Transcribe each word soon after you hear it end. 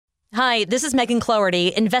Hi, this is Megan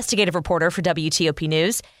Cloherty, investigative reporter for WTOP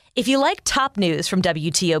News. If you like top news from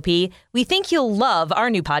WTOP, we think you'll love our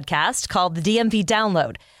new podcast called The DMV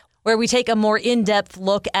Download, where we take a more in-depth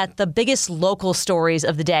look at the biggest local stories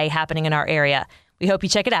of the day happening in our area. We hope you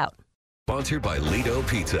check it out. Sponsored by Lido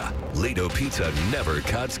Pizza. Lido Pizza never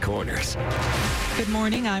cuts corners. Good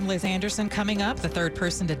morning. I'm Liz Anderson. Coming up, the third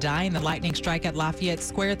person to die in the lightning strike at Lafayette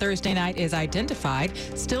Square Thursday night is identified.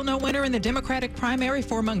 Still no winner in the Democratic primary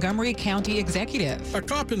for Montgomery County Executive. A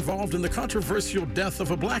cop involved in the controversial death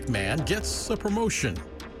of a black man gets a promotion.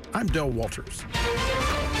 I'm Del Walters.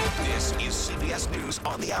 This is CBS News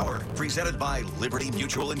on the Hour, presented by Liberty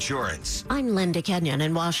Mutual Insurance. I'm Linda Kenyon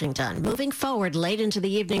in Washington. Moving forward late into the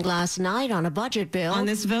evening last night on a budget bill. On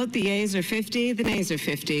this vote, the yeas are 50, the nays are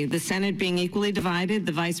 50. The Senate being equally divided,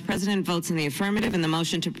 the Vice President votes in the affirmative, and the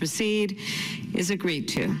motion to proceed is agreed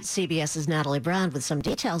to. CBS's Natalie Brown with some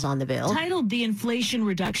details on the bill. Titled the Inflation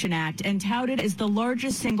Reduction Act and touted as the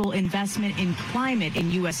largest single investment in climate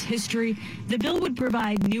in U.S. history, the bill would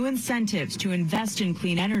provide new incentives to invest in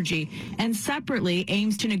clean energy and separately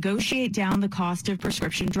aims to negotiate down the cost of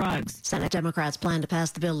prescription drugs. Senate Democrats plan to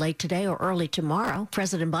pass the bill late today or early tomorrow.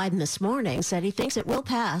 President Biden this morning said he thinks it will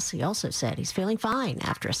pass. He also said he's feeling fine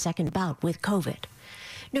after a second bout with COVID.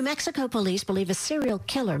 New Mexico police believe a serial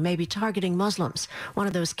killer may be targeting Muslims. One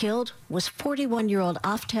of those killed was 41-year-old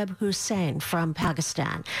Afteb Hussein from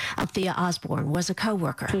Pakistan. Althea Osborne was a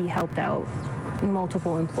co-worker. He helped out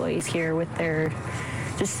multiple employees here with their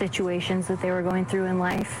just situations that they were going through in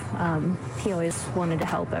life. He always wanted to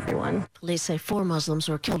help everyone. Police say 4 Muslims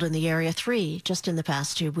were killed in the area, 3 just in the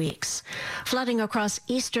past 2 weeks. Flooding across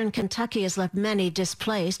eastern Kentucky has left many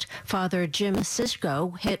displaced. Father Jim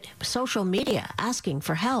Sisko hit social media asking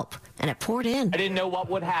for help, and it poured in. I didn't know what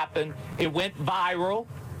would happen. It went viral.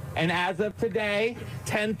 And as of today,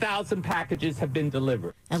 10,000 packages have been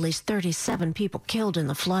delivered. At least 37 people killed in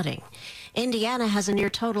the flooding. Indiana has a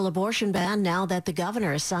near-total abortion ban now that the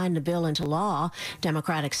governor has signed the bill into law.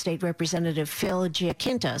 Democratic State Representative Phil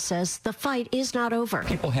Giacinta says the fight is not over.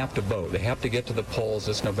 People have to vote. They have to get to the polls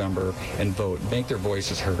this November and vote, make their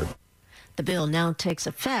voices heard. The bill now takes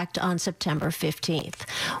effect on September 15th.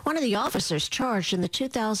 One of the officers charged in the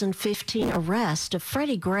 2015 arrest of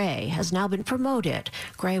Freddie Gray has now been promoted.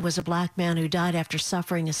 Gray was a black man who died after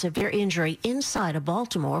suffering a severe injury inside a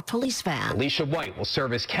Baltimore police van. Alicia White will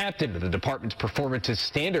serve as captain of the department's performance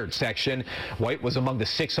standards section. White was among the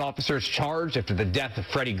 6 officers charged after the death of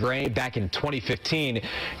Freddie Gray back in 2015.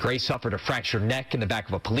 Gray suffered a fractured neck in the back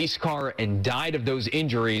of a police car and died of those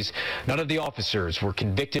injuries. None of the officers were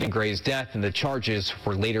convicted in Gray's death, and the charges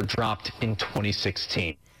were later dropped in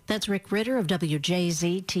 2016. That's Rick Ritter of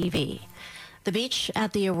WJZ-TV. The beach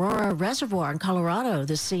at the Aurora Reservoir in Colorado,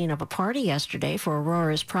 the scene of a party yesterday for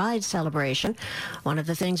Aurora's Pride celebration. One of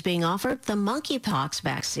the things being offered, the monkeypox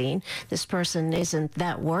vaccine. This person isn't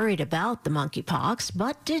that worried about the monkeypox,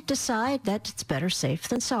 but did decide that it's better safe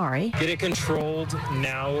than sorry. Get it controlled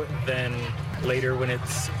now than later when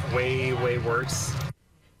it's way, way worse.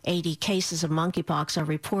 80 cases of monkeypox are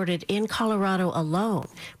reported in Colorado alone,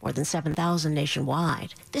 more than 7,000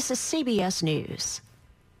 nationwide. This is CBS News.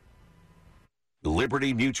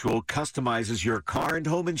 Liberty Mutual customizes your car and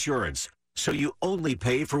home insurance, so you only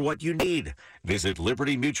pay for what you need. Visit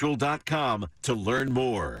libertymutual.com to learn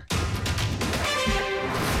more.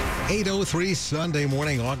 8:03 Sunday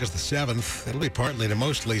morning, August the 7th. It'll be partly to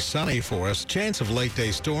mostly sunny for us. Chance of late-day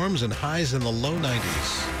storms and highs in the low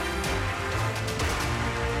 90s.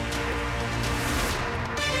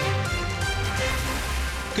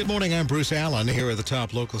 Good morning, I'm Bruce Allen. Here are the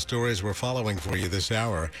top local stories we're following for you this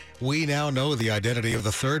hour. We now know the identity of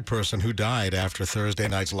the third person who died after Thursday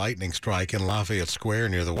night's lightning strike in Lafayette Square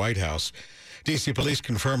near the White House. D.C. police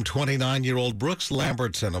confirmed 29-year-old Brooks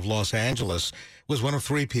Lambertson of Los Angeles was one of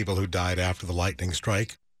 3 people who died after the lightning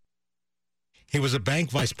strike. He was a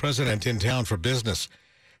bank vice president in town for business.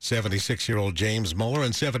 76-year-old James Mueller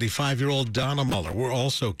and 75-year-old Donna Mueller were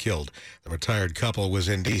also killed. The retired couple was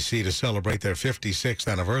in D.C. to celebrate their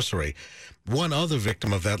 56th anniversary. One other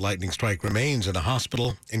victim of that lightning strike remains in a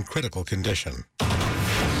hospital in critical condition.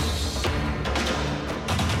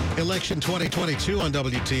 Election 2022 on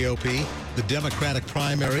WTOP. The Democratic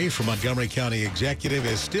primary for Montgomery County Executive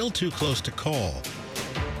is still too close to call.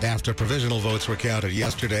 After provisional votes were counted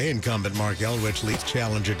yesterday, incumbent Mark Elrich leads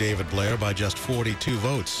challenger David Blair by just 42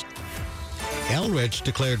 votes. Elrich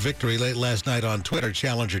declared victory late last night on Twitter.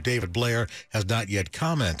 Challenger David Blair has not yet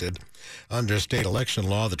commented. Under state election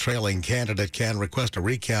law, the trailing candidate can request a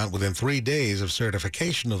recount within 3 days of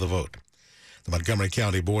certification of the vote. The Montgomery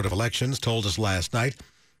County Board of Elections told us last night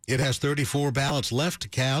It has 34 ballots left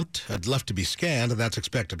to be scanned, and that's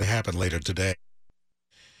expected to happen later today.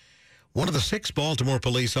 One of the 6 Baltimore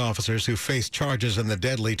police officers who faced charges in the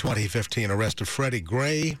deadly 2015 arrest of Freddie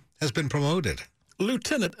Gray has been promoted.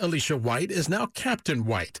 Lieutenant Alicia White is now Captain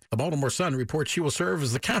White. The Baltimore Sun reports she will serve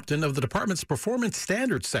as the captain of the department's Performance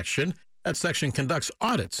Standards section. That section conducts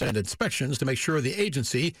audits and inspections to make sure the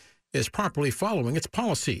agency is properly following its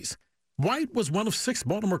policies. White was one of 6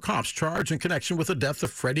 Baltimore cops charged in connection with the death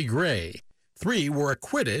of Freddie Gray. 3 were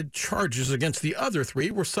acquitted. Charges against the other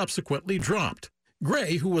 3 were subsequently dropped.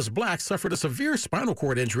 Gray, who was black, suffered a severe spinal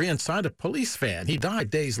cord injury inside a police van. He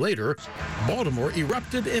died days later. Baltimore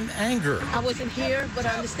erupted in anger. I wasn't here, but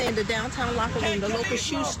I understand the downtown locker room, the local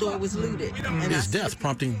shoe store, was looted. His death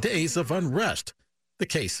prompting days of unrest. The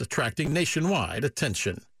case attracting nationwide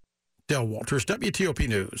attention. Del Walters, WTOP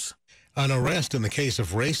News. An arrest in the case of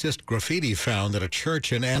racist graffiti found at a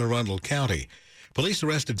church in Anne Arundel County. Police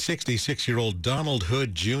arrested 66-year-old Donald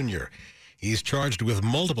Hood, Jr. He's charged with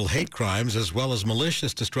multiple hate crimes as well as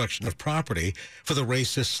malicious destruction of property for the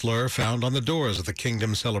racist slur found on the doors of the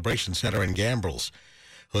Kingdom Celebration Center in Gambrills.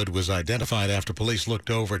 Hood was identified after police looked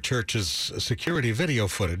over church's security video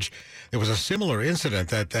footage. There was a similar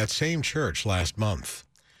incident at that same church last month.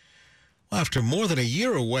 After more than a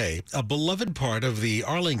year away, a beloved part of the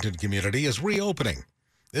Arlington community is reopening.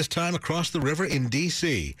 This time across the river in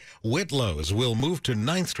D.C., Whitlow's will move to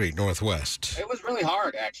 9th Street Northwest. It was really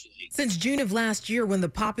hard, actually. Since June of last year, when the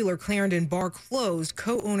popular Clarendon bar closed,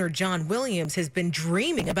 co-owner John Williams has been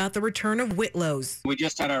dreaming about the return of Whitlow's. We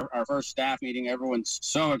just had our first staff meeting. Everyone's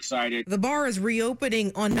so excited. The bar is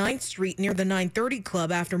reopening on 9th Street near the 930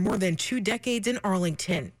 Club after more than 2 decades in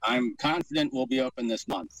Arlington. I'm confident we'll be open this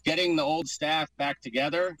month. Getting the old staff back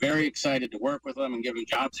together, very excited to work with them and give them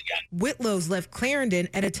jobs again. Whitlow's left Clarendon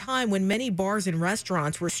at a time when many bars and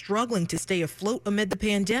restaurants were struggling to stay afloat amid the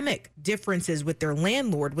pandemic. Differences with their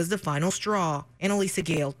landlord was the final straw. Annalisa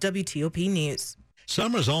Gale, WTOP News.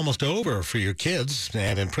 Summer's almost over for your kids,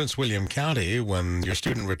 and in Prince William County, when your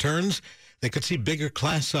student returns, they could see bigger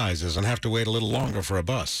class sizes and have to wait a little longer for a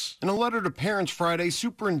bus. In a letter to parents Friday,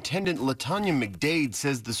 Superintendent LaTanya McDade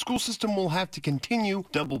says the school system will have to continue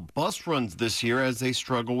double bus runs this year as they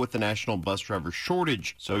struggle with the national bus driver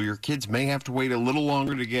shortage. So your kids may have to wait a little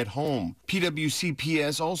longer to get home.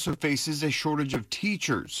 PWCPS also faces a shortage of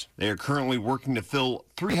teachers. They are currently working to fill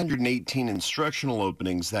 318 instructional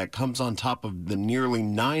openings. That comes on top of the nearly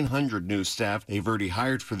 900 new staff they've already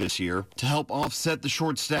hired for this year. To help offset the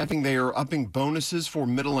short staffing, they are upping bonuses for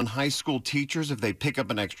middle and high school teachers if they pick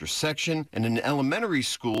up an extra section. And in elementary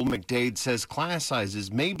school, McDade says class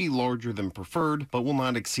sizes may be larger than preferred, but will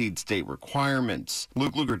not exceed state requirements.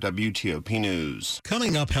 Luke Luger, WTOP News.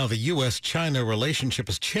 Coming up, how the U.S.-China relationship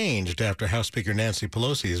has changed after House Speaker Nancy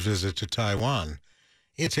Pelosi's visit to Taiwan.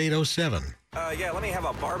 It's 8:07. Yeah, let me have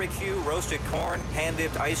a barbecue, roasted corn,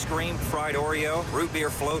 hand-dipped ice cream, fried Oreo, root beer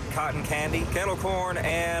float, cotton candy, kettle corn,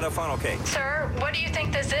 and a funnel cake. Sir, what do you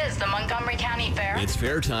think this is, the Montgomery County Fair? It's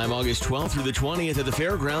fair time August 12th through the 20th at the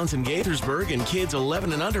Fairgrounds in Gaithersburg, and kids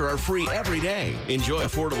 11 and under are free every day. Enjoy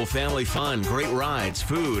affordable family fun, great rides,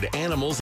 food, animals,